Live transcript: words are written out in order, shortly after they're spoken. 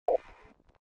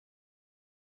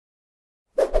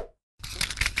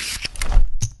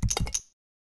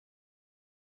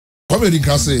comedy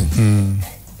can say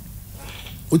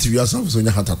what if you are something so you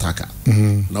have to attack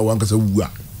now one can say wua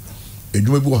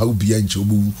edwuma bi wo ha obi anche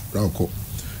obu ranko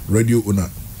radio owner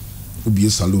obi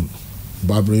salon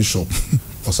barbering shop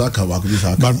osaka wa ko bi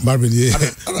saka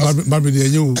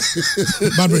barbering you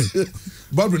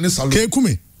barbering salon ke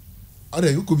kume are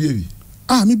you ko bi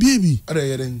me baby are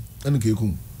yeren anu ke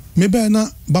kum me be na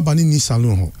baba ni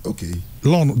salon ho okay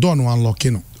lawn door no unlock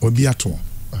no obi ato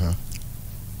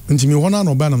nti me wona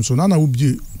no ba nam so na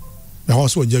obi ya ho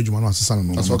so oja adwuma no asesa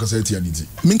no aso ka say tia nti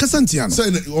me nkasa ntia no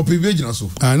say opi na so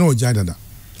no oja dada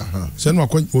say no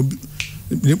akwa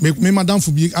me madam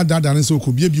fu bi adada ne so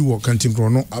ko bi wo kantin kro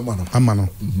no ama no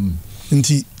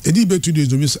nti edi be 2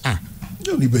 days obi so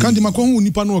kandi makwa hu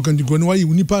nipa no kantin kro no wayi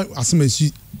nipa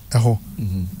asemasi eho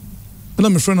na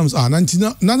me friend am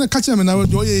na catch me na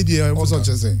do ye di e so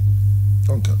chese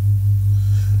okay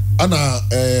ana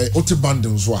oti band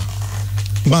nso a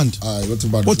band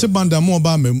oti band am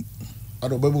oba mem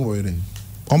ado babu mo yere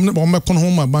me kon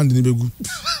ho ma band ni begu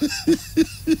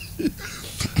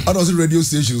ado si radio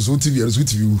stations so TV so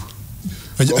TV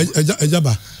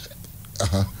ejaba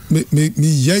me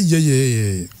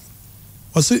ye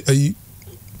o say ayi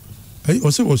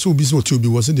also obi so obi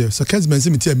was there so case men say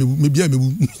me tia me bia me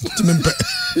ti me mpe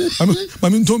ma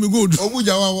me nto me gold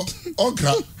obuja wa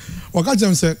okra waka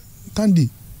jam say Candy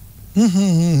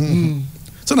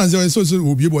so na so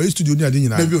obi boy studio ni ade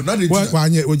nyina wa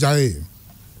anye ojaye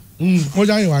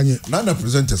ojaye wa anye na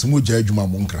presenters mo ja adwuma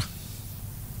mo nkra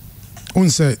on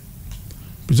say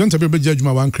presenter be ja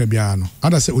adwuma wa nkra bia no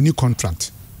ada say oni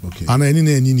contract okay ana eni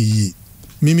na eni ni yi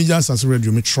me just as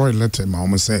radio me Troy letter ma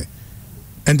o say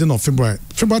ending of February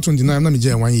 29 na me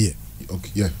je 1 year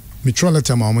okay yeah me Troy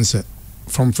letter ma o say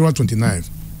from February 29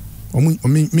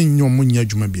 me nyom mo nya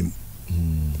adwuma bim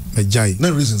Jai.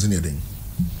 No reasons in your thing.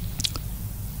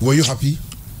 Were you happy?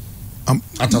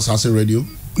 At Asaase Radio?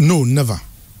 No, never.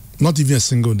 Not even a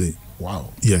single day.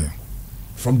 Wow. Yeah.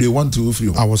 From day 1 to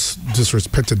 3. I was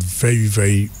disrespected very,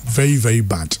 very, very, very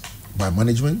bad. By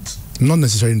management? Not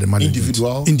necessarily in the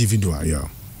management. Individual, yeah.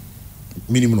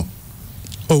 Minimum.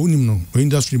 Oh, minimum.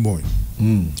 Industry boy.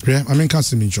 Yeah, I mean, can't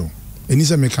see me, Joe. And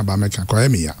he's a maker by maker.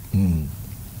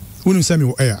 When you say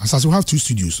me air, as we have 2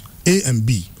 studios, A and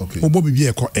B. Okay. Obo be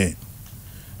a air.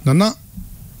 Nana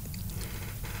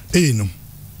A no.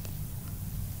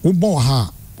 Obo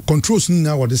ha controls ni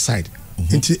na this side.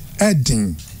 Into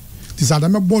adding. This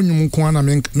Adame bonum kwana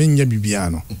menya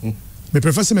bibia no. Me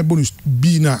prefer say me bonus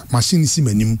B na machine si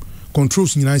manim,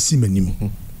 controls ni na si manim.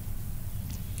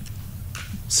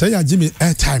 Say ya Jimmy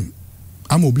airtime.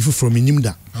 I'm obi from minim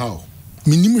da. How?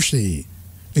 Minim hwe.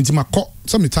 Into makọ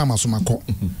some time aso makọ.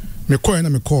 Me call na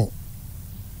me call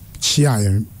chia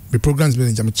me programs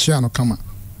manager me chia no kama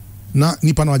na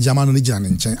nipa na ajama no gina ne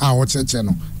nchen wo cheche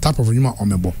no type of nyuma o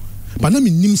mebo but na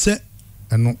me nim se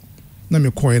eno na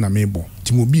me call na me bo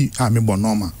timobi me bo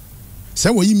normal se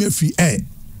wo yi me free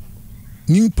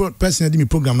new person dey me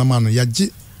program na man no ya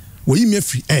je wo yi me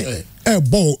free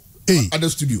bo other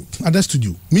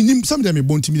studio me nim some dem me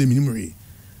bo ntimi dem me nim re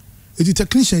e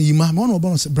technician yi ma no bo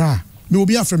no se bra me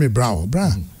obi afre me bra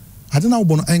I don't know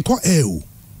about enko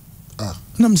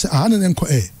and I'm saying I don't enko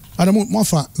I don't want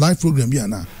for live program here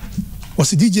now.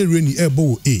 Was the DJ Rainy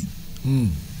bow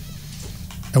and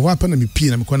what happened to me P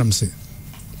and I'm saying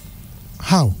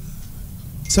how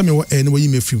some me what anyway you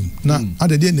may film now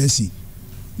other day Nancy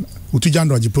to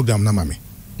Jandro program na mame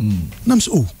nam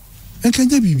so and can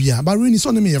you be but Rainy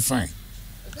so me fine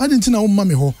I didn't know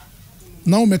mommy ho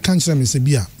now me can't say me say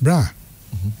bia bra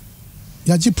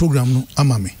yaji program no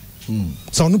amame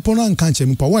so no pona nka nche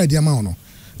me pa why dia ma no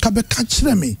ka be ka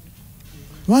kire me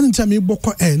one time me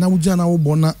boko na wuja na wo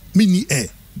bona mini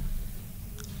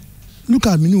look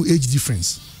at me new age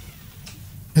difference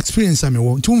experience am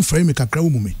wo nti frame me kakra wo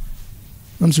mu me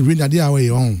am so really dia away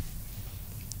on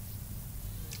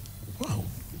wow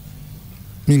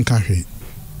min ka hwe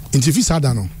nti fi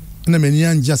sada no na me ni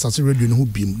anja Asaase Radio no ho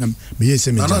biem na me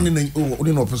yese me na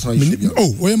no personal issue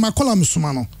we ma call am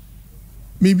suma no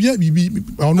maybe I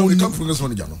know we come from this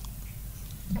one jano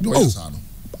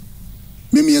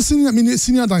me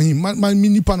senior than him my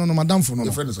mini pan no madam for no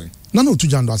no to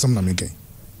jando asam na meke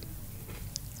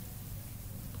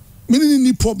me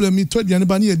ni problem me to diane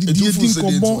ba na di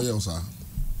kombo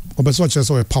obeso che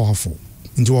so powerful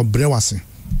into o bre wase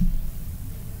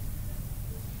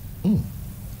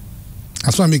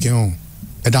aso make on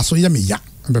e da so ya me ya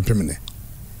be pemene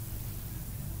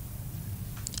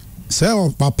say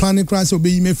my planning class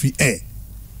obey me free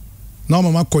now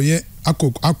mama koye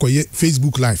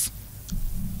Facebook live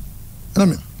and I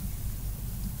mean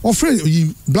afraid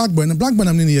you black boy am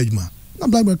ni adwuma na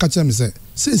black boy catch me say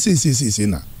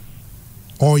na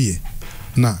oh yeah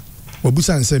na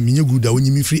wabusa nse menye good a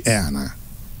wonyi me free air na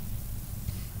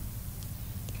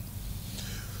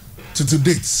to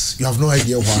date you have no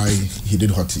idea why he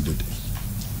did what he did.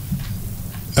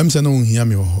 I'm saying no hear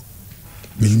me ho.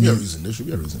 There should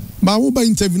be a reason. Ba wo ba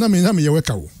interview na me ye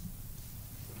weka wo.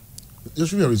 There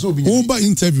should be a reason. Wo ba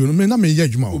interview na me ye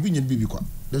adwuma wo. Obi nye bibi kwa.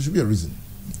 There should be a reason.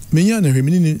 Me nya na hwe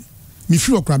me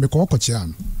free okra me ko kire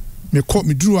am. Me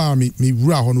drew a me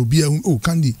wura ho no obi oh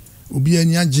candy obi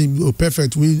ani age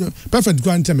perfect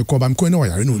grand time me ko ba me ko na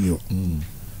wayare na oni o.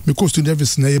 Me ko student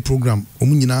service na program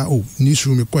omu nyina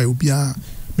newsroom me ko obi a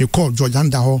me call George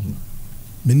Anda ho.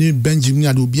 Me ni Benjamin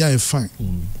ade obi a fine.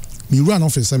 Me run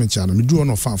office me channel me do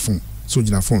on off phone so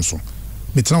gina phone so.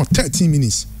 Me try 13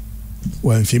 minutes.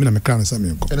 Well, in film na me crown say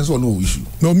me ko. And so no issue.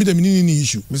 No me ni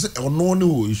issue. Me say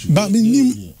no issue. But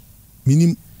me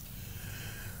nim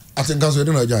Atinka so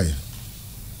dey na jai.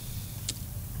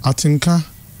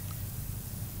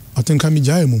 Atinka mi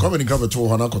jai mu. Come in cover to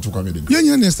hana ko to come dey.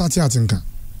 Yen na start Atinka.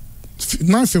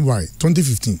 9 February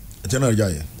 2015. General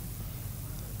jai.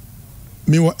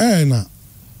 Me wo na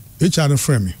HR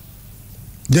frame me.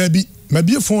 There be my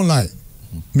be phone line.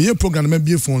 Me a program me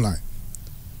be phone line.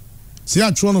 See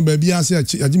I try no baby I say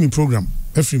I me program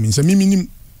every me say me nim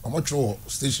amateur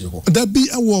station ho. There be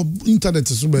our internet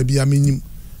so baby I mean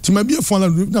ti my be phone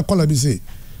line na call be say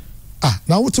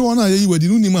na what one na yi wadi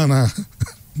no nim ana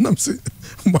na say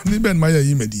body ben my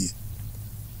yi medi.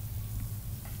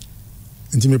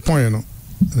 Nti me point no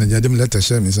na ja dem letter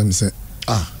share me say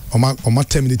oma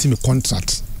terminate me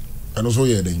contract. And also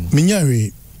yeah then. Me nya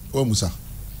we o musa.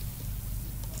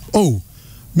 Oh,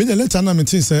 me the letter na me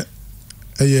tin say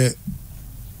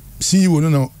CEO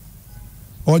no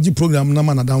oji program na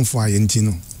man down for ayenti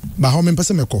no. Ba how me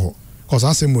pese me ko ho. Cause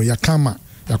asem ya kama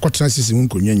ya kwatra sisi won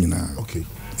konwa nyina. Okay.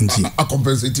 Nti a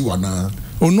compensate wana.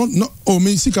 Oh no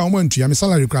me sika mo antua me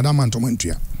salary kra da man to mo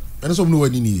antua. And so no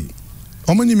wani ni.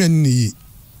 O mo ni me ni.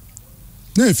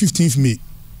 Na 15th May.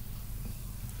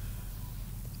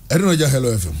 I don't know ja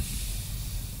Hello FM.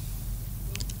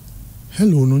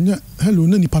 Hello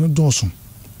no ni pa no doso.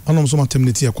 Anom so ma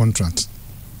terminate your contract.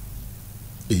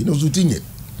 No zutinye.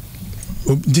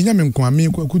 O dinya me nko ame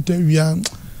kwakuta wia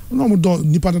no mo do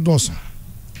ni pa no doso. I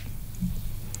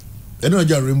don't know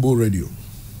ja Rainbow Radio.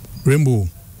 Rainbow.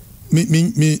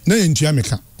 Me na yentua me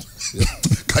ka.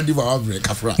 Kadiva avre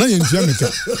kafra. Na yentua me ka.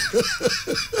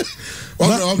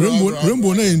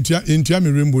 Rainbow na yentua me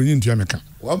Rainbow ni yentua me ka.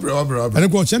 Wabre. Ane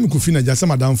ko cha me kofi na jasa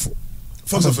madam fo.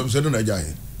 Fox FM se no na ja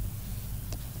he.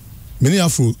 Many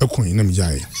afro ekon na me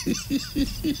jae.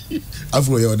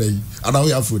 Afro ye odai. Ana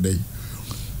we afro dai.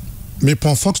 Me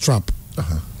pon fox trap.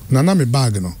 Na me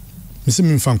bag no. Me se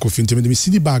me fan kofi nteme me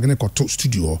CD bag na ko to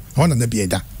studio. I want na be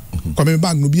eda. Ko me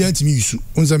bag no bi atimi yusu.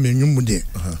 Onza me nwum mu de.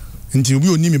 Nti obi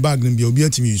oni me bag no bi obi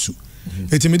atimi yusu.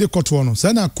 Etime de koto no.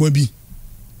 Sa na akwa bi.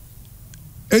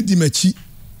 Edi machi.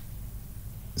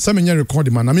 Sa me nya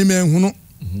record man na me hu no.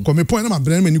 Ko me point na ma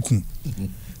brand me ni kun.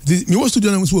 Me was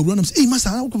studio na so we run say master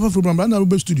how go for brand na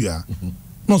we studio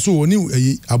no so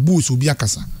oni abu so bi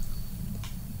akasa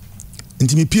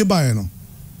nti me pie bae no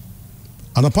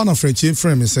anapa na freche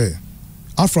friend me say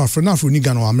afro ni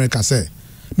Ghana America say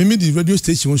me the radio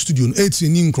station studio no 8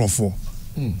 ni nkrofo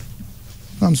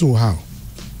I'm so how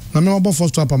na me about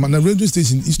first trap na radio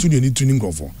station studio ni training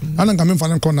nkrofo ana nka me fa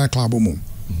na corner club mo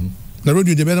na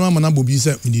radio de be na na bobi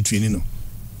say me di training no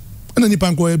ana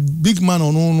nipa nko big man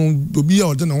no obi a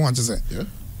ode na ho ante say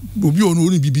obi ono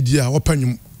ni bibidi a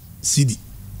opanyum CD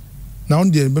na on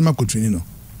de be ma ko training no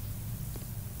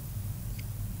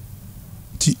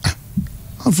ti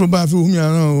afro ba fi humi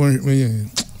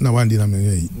na wandi na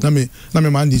me na me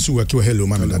mandi su wa ki hello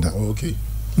man dada okay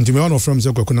nti me one of from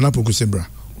say ko na poku sebra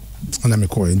ana me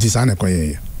ko nti sa na ko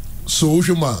ye so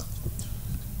Ushuma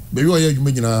baby why you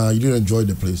didn't enjoy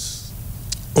the place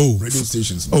radio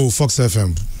stations Fox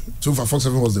FM. So far, Fox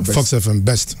FM was the best. Fox FM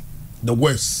best. The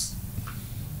worst.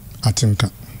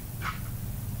 Atinka.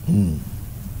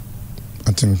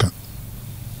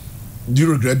 Do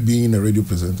you regret being a radio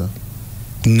presenter?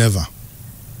 Never.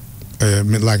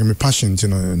 Like my passion,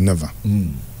 never.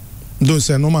 Though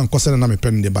say no man cause na me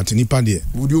pen but nipa there.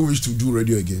 Would you wish to do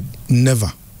radio again?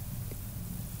 Never.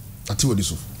 Ati wadi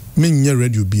so. Me nye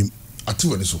radio beam. Ati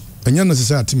wadi so. Enya na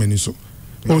say ati mani so.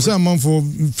 Say man for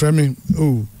framing.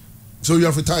 So you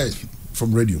have retired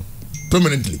from radio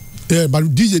permanently? Yeah, but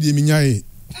DJ de minyae.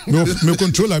 Me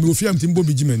controller me ofiam timbo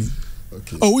bijimani.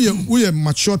 Okay. We a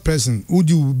mature person who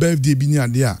do birthday bi ni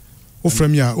ade a. O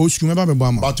from ya o sku me ba me bo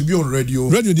ama. But to be on radio.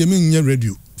 Radio de me nye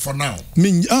radio. For now.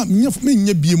 Me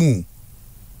nye biemu.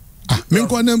 Me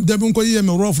nko na de nko ye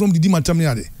me roll from the matam ni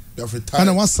ade. You have retired.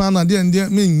 Ana wasana de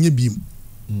me nye biem.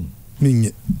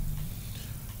 Me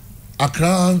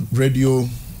Accra radio,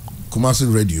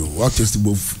 Kumasi radio, what tastes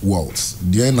both worlds.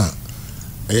 Diana,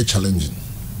 a challenging.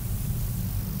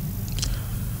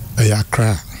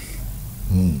 Accra.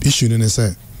 Issue in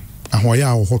say, and why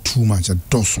are hot too much a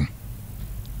dozen.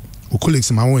 O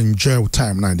colleagues my own jail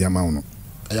time now the amount.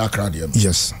 Accra,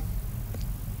 yes.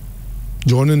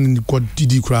 Joining got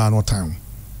DD cry no time.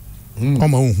 On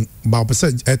my own, but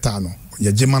percent etano,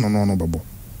 ya German on no bubble.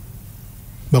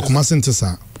 But Kumasi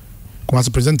Tessa, Kumasi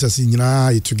presenters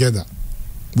in together.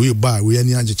 We buy, we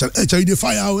any agent. Hey, the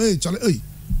fire away, Charlie.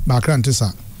 Background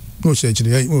Tessa. No shade,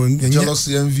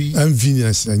 jealousy,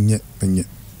 enviness, and yet,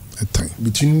 a time.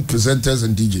 Between presenters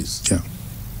and DJs. Yeah.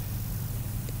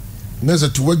 There's a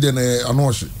to work then a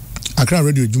notion. Accra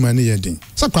radio, Jumani Yading.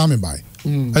 So come by.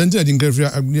 I didn't get free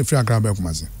Accra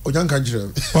Kumasi. Oh, young country.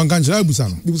 One country,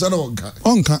 Busan.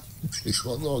 Onka.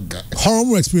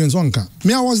 Horrible experience, Onka.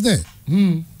 Me, I was there.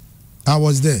 I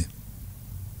was there.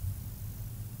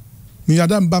 Me, I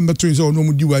done bamba twins or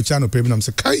no do a channel payment. I'm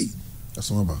saying, Kai.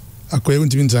 That's all about. I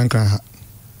couldn't even drink Accra.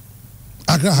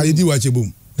 How you do watch a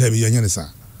boom? There be a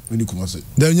yanasa. When you Kumasi.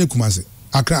 There you Kumasi.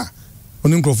 Accra.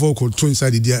 On Uncle Folk or twin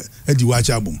sided Eddie watch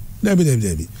album. There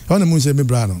be. On the moon say me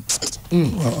brano.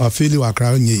 I feel you are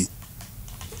crying ye.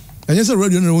 And yes, a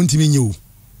radio no one to me you.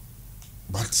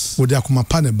 But would there come a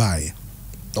pan by?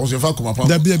 That was your Fakuma Pan.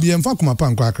 There be a Fakuma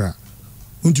Pan cracker.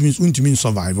 Unto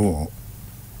survival.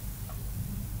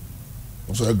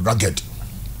 Also a rugged.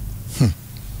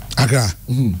 Accra.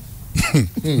 And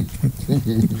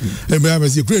I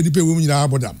was a great woman in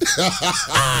Abodam.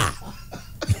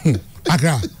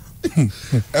 Accra.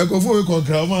 I go for a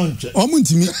contraman.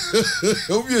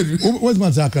 What's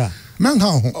my Accra? Man,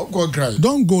 how?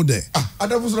 Don't go there. I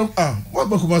was what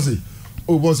Bakumasi?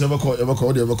 Oh, boss, ever call.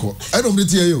 I don't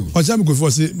hear you. Or some good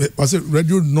for say, was it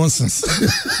radio nonsense?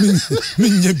 Me,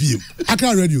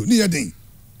 Accra radio, near thing.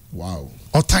 Wow.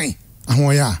 Or time. And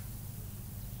why are?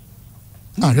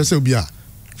 Just be a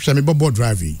Shammy Bobo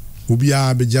driving.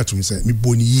 Ubia beja to me say, me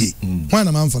boni ye. Why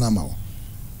a man for a mouth?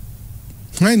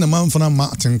 Why a man for a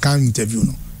Martin can interview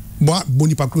no? But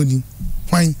Boni Pacroni.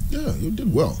 Why? Yeah, you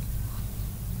did well.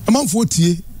 A man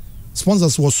 40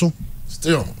 sponsors was so.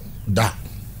 Still, that.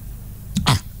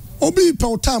 Obi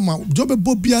per time, job a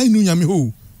Bobia in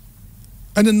Yamiho.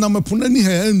 And then number Punani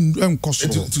and cost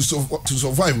to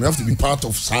survive, we have to be part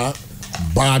of sa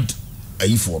bad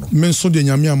A4. Men so de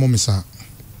Yamia Momisa.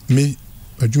 Me,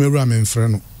 a Jumera men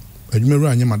freno. A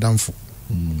Jumera and Madame for.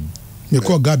 Me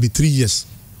call Gabi 3 years.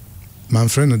 My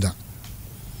friend that.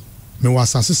 Me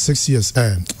was Asaase 6 years.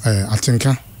 I think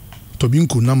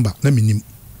Tobinko number. Let me name.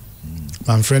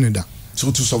 My friend that.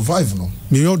 So to survive, no?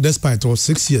 Me all despite was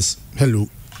 6 years. Hello.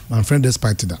 My friend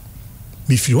despite that.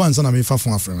 If you want something, I'm far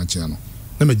from a friend channel.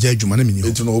 Let me judge you, man.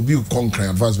 It will be concrete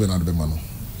advisement at the man.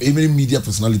 Even media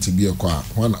personality be a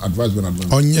one advisement at the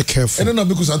man. On your careful. And then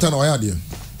because I tell you, I had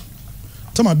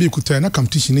Tell my big kuta na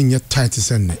competition in your tight to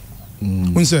send it.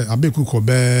 When say a big cook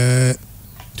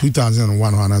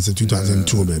 2001 and I said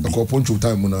 2002 baby. I call poncho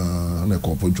time when I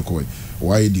call poncho koi.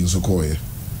 Why didn't so call it?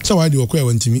 So why do you acquire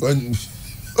one to me?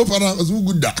 Opera was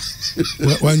good that.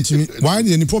 One to me. Why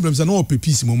any problems are no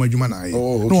peace moment you man?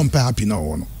 No one pay happy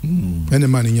now. Any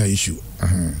man in your issue.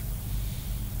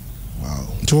 Wow.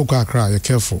 Talk Accra, you're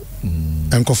careful.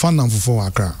 And confirm them for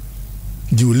Accra.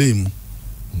 Do lame.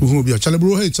 Who will be a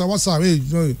chalabro? Hey, so what's up? Hey,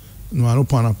 no, I don't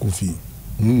pan coffee.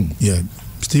 Yeah,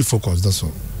 stay focused. That's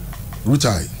all.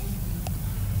 Rutai.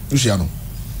 Luciano.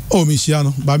 Oh,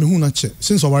 Michiano, but me who not check.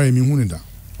 Since I worry me who that.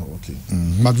 Oh, okay.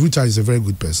 But Rutai is a very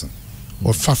good person.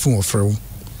 Or Fafun or Fro.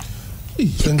 I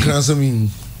mean,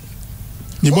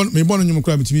 me born you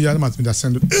crab to me. I must be that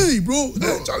send. Hey, bro.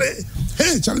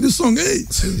 Hey, Charlie, this song. Hey.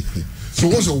 So,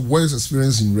 what's your worst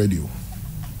experience in radio?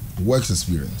 Worst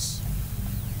experience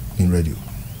in radio.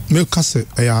 Me kase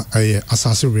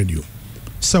Asaase radio.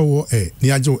 So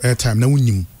ni ajo airtime na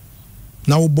wunyim.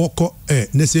 Na wo boko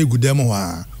na say good demo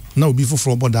wa. Na obi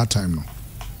for about that time no.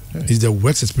 It's the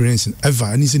worst experience in ever.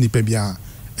 Any say nipa bia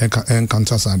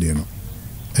encounter Sunday no.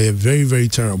 Very very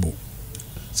terrible.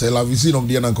 Say la visite of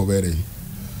the Nankobere.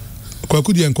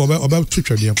 Kwaku di enkobe oba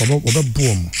twetwa di enkobe oba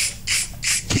boom.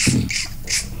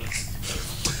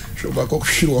 Shoba kok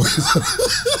shiro.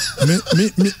 Me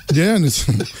there ni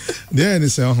say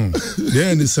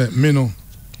me no.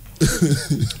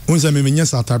 Unse me nya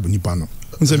sa type nipa no.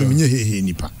 Unse me nya he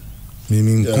nipa. Me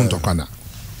nkonto kana.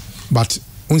 But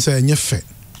unse nya fe.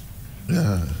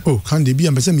 Yeah. Oh, can they be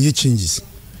am say me changes.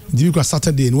 Di bi kwa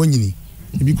Saturday no nyini.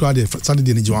 Bi kwa dey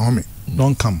Saturday ni jiwa home.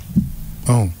 Don't come.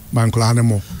 Oh, man kula na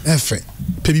mo. Efe.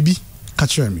 Pe bibi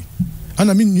catch me. And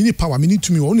I mean you need power, me need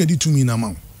to me, only need to me na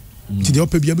ma. Ti the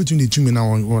upper be between the 2 men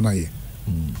now on a year.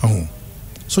 Oh.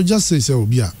 So just say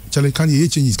Obia, Charlie can you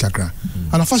changes kakra.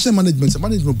 And a fashion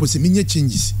management post me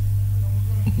changes.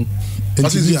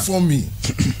 That is it for me.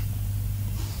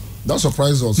 That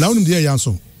surprised us. Now in the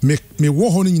answer, me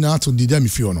war honing in out to the demi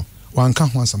fiono. One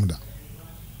can't want some of that.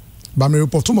 But me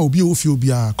report to my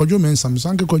Obia, Kojo men some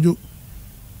sanka Kojo.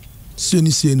 See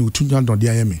any no 200 on the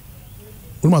IME.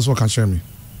 We must work and share me.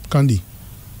 Candy,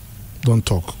 don't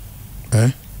talk.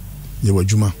 You were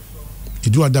Juma.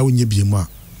 You do a da when you be more.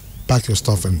 Pack your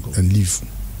stuff and leave.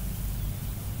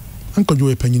 Uncle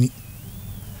Joe Penny.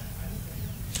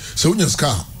 So in your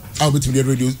car, I'll be to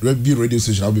the radio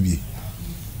station. I'll be.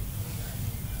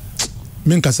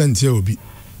 Men can here will be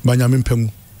Banyamin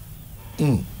Pemu.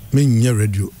 Men near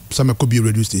radio. Some could be a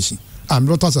radio station. I'm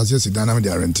not as yes, Ghana, they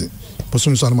are renting.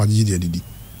 Person son of my GD.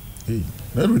 Hey,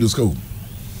 that radio school.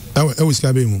 I was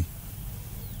cabin.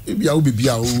 Maybe I will be ready.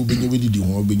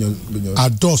 I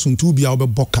dozen to be our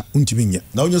boca untivinia.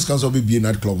 Now just can't be a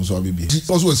nightclub, so I'll be.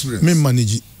 Also experience. Men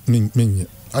manage me.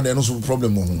 And then also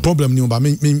problem. Problem new, but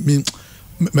me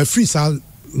my free sal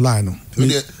line.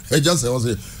 I just was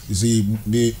you see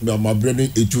my brain a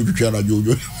chuchu radio.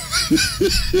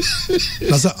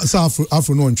 That's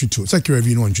Afro no on chuchu.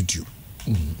 Security no on chuchu.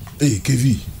 Hey,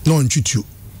 KV. No on chuchu.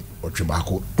 Or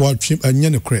tobacco. What chip and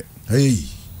yen crack. Hey.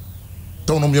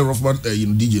 Don't know me rough man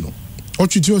in DJ no. Or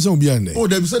chuchu so behind there. Oh,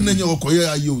 there be sending your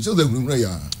koya you. So the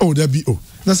oh, there be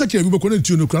na secretary we connect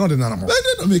to no crowd na animal.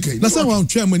 Na say one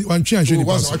chairman one chair show.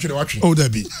 Watching. Oh, there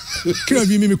be. Kira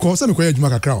bi me call say me koya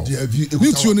adwuma kakra.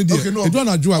 Ni tuo no dey. E do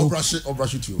na adwo a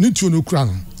brush it. Ni tuo no kra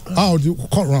no. How the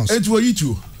call rounds. It will eat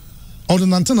you. Or the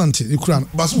nante e kra no.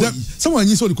 Someone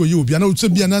yin so the koya obi na so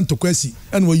bia na ntokwasi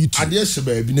and we eat. Ade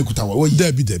shebe bi ne kutawa. We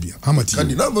there be hamati.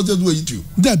 Can na but do eat you.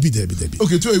 There be.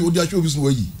 Okay, to you dey show bi so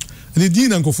we. And the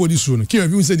dean and for this room. Kira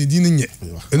even said the dean in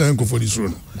and uncle for this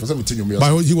room.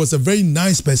 But he was a very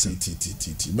nice person.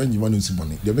 When you want to see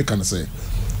money, they make can say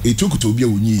it took to be a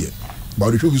year.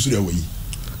 But the show is away.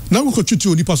 Now we could shoot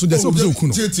you the person that's also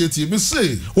kuno. Me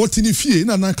say what in the fear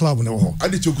in a club no. I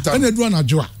did you and I do an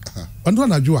adjoa. And do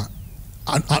an adjoa.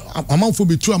 Amount for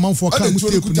be 2 amount for come with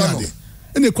you.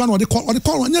 And they call what they call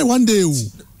one day.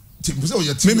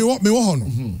 Maybe what me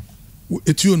one.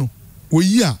 It's you know. We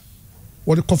yeah.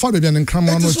 What the coffee baby and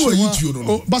crama no.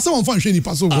 But someone find shady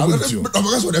pass over you.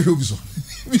 That's what I show you so.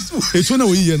 It's when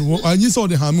we and you saw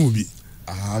the ham movie.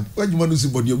 When you want to see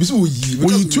body, you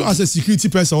two as a security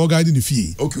person or guiding the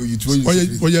fee. Okay, you two.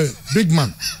 Or you big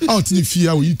man out in the fee.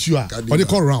 You two are. What they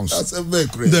call rounds. That's a very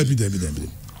great. Debbie.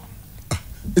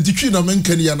 It's the China man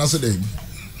Kenny and Asaase.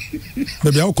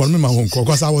 Maybe I'll call me my home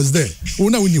because I was there. Oh,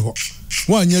 now we knew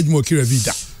 1 year more Kira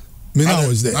Vida. Me now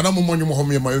was there. I'm money more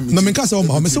home. No, me casa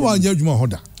home. Me say 1 year more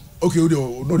hoda. Okay,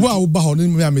 wow, bah,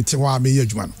 me am it. Wa me year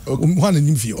man. One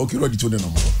in fee. Okay, ready to the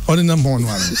number. On the number one.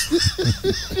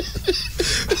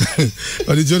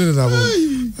 On the journey that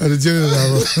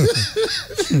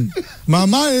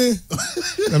Mama,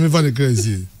 I'm very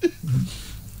crazy.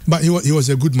 But he was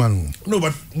a good man. No,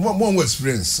 but one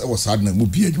experience. I was sad na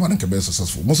be a man can be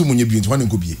successful. Most of money be one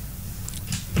go be.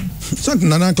 Something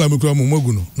Nana Club go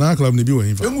Moguno. Nana Club ni be when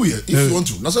if you want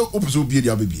to. Na say open so be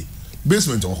the baby.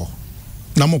 Basement or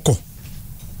Namoko.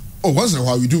 Oh, once in a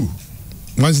while we do.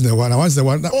 Once in a while.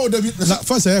 Oh, David,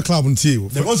 first air club on tea.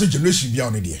 There was a generation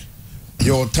beyond there.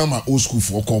 Your time at old school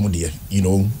for comedy, you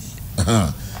know.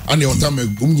 And your time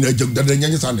I'm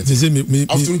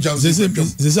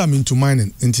into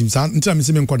mining in teams until I'm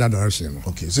seeing that direction.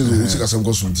 Okay, so we take some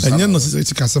costs. And then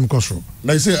some costs.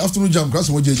 Like say afternoon jam class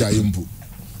what I input.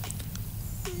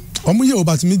 Omo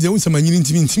about me there some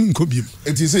team could be.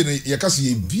 It is saying you can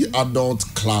see be adult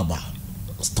club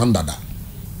standard.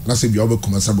 Na say be over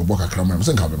commercial boka krama.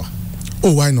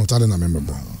 Oh, why not? I don't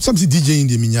remember. Some DJ in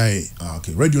the minya. Ah,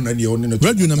 okay. Radio na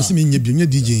radio na me see me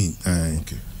DJ.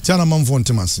 Okay. Tiana man for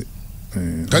ntemase.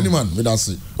 Candyman, me da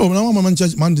say. Oh, na man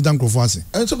church man di danko for ase.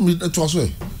 So me to aso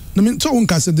e. Na me so won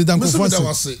ka say di danko for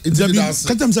ase.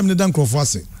 Ka tem say me danko for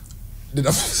ase.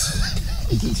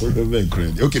 Very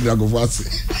crazy. Okay, danko for ase.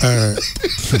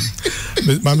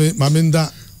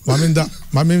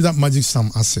 Mamenda Magic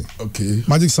Sam ase. Okay.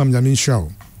 Magic Sam Jamin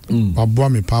show. Aboa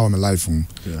me power my life. Me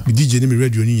DJ me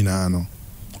radio ni na no.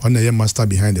 On the master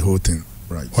behind the whole thing.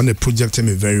 Right. On the project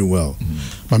me very well.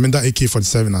 Mamenda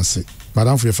AK-47 ase.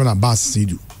 Madam for your friend Abass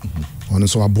Sidu. On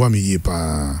so aboa me ye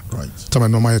pa. Right. Tell me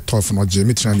no my tough no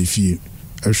Jimmy try ni fie.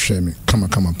 E share me. Come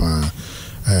pa.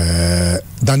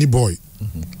 Danny Boy.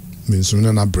 Me so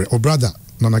na bre. O brother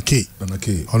Nana K.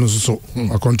 On so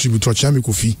a contribute to Chami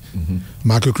Kofi.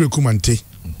 Mark Krekumante.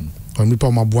 On me pa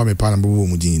maboa me pa na bo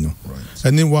mu din no.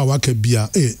 And then wa bia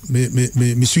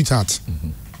me sweetheart.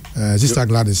 Sister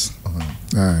Gladys.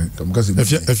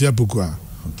 If you book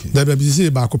okay. That be say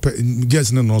ba ko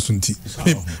guess no so nti.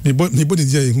 Me body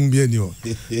dey hu bia ni o.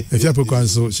 If you book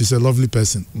so she's a lovely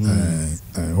person.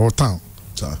 All town.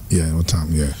 Yeah, all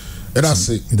town, yeah. And that's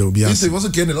it. There will be this was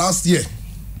okay last year.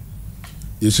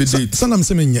 You should date. Sanam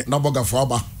se menye. Na boga for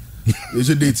aba. You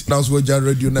should date. Now so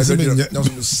radio na radio. Now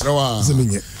so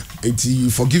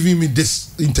for giving me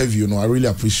this interview, I really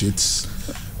appreciate.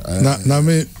 Na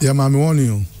me ya ma me woni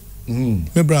o.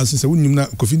 Me bra say wonim na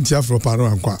Kofi Ntia for paro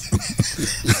ankwa.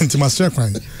 Nti ma share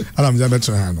kwan. Ala me ja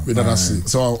betre ha no.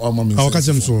 So our mom is. I catch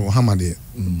him so hammer there.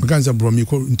 We can say bro me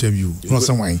ko interview. No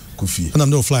someone Kofi. And I'm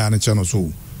no fly on the channel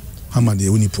so hammer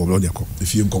there we need problem there ko.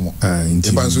 If you come.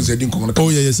 Oh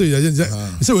yeah,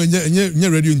 so when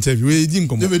radio interview we didn't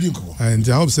come. And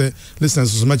I hope say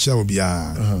listeners so much will be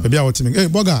maybe I want to hey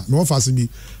boga me want fast be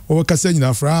o ka say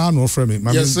nyina fra no fra me.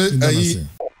 Yes